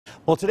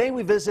Well, today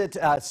we visit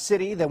a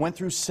city that went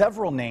through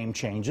several name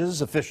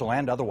changes, official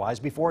and otherwise,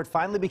 before it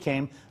finally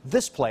became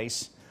this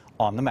place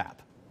on the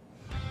map.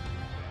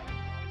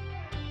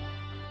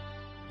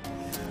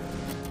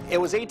 It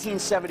was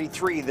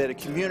 1873 that a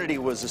community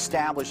was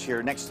established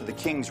here next to the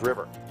Kings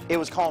River. It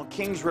was called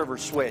Kings River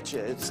Switch.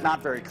 It's not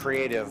very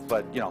creative,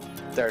 but, you know,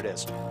 there it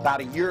is.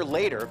 About a year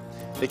later,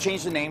 they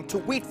changed the name to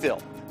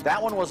Wheatville.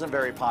 That one wasn't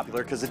very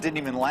popular because it didn't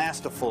even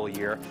last a full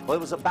year. Well,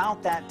 it was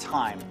about that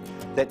time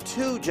that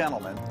two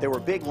gentlemen, they were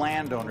big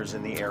landowners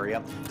in the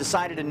area,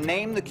 decided to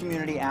name the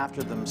community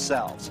after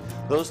themselves.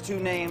 Those two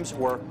names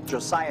were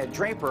Josiah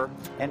Draper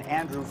and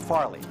Andrew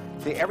Farley.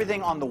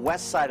 Everything on the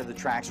west side of the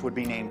tracks would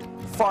be named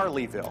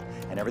Farleyville,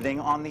 and everything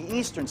on the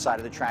eastern side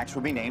of the tracks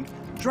would be named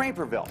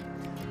Draperville.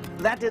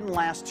 That didn't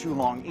last too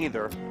long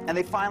either, and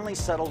they finally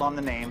settled on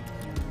the name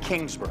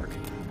Kingsburg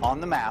on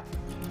the map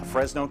of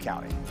Fresno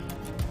County.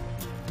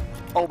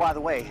 Oh, by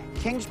the way,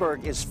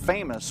 Kingsburg is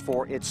famous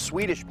for its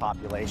Swedish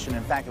population.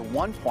 In fact, at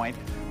one point,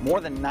 more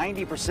than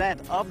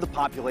 90% of the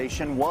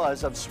population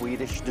was of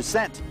Swedish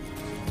descent.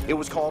 It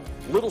was called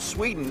Little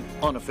Sweden,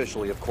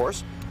 unofficially, of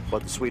course,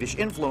 but the Swedish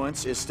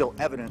influence is still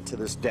evident to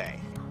this day.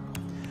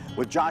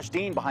 With Josh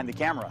Dean behind the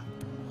camera,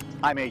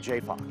 I'm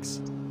AJ Fox.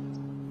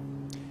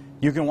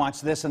 You can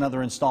watch this and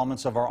other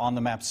installments of our On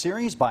the Map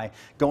series by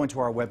going to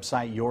our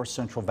website,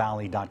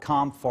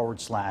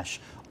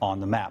 yourcentralvalley.com/on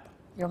the map.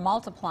 You're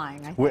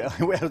multiplying. Well,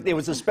 it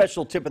was a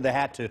special tip of the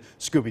hat to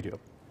Scooby-Doo.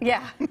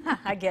 Yeah,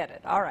 I get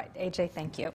it. All right, AJ, thank you.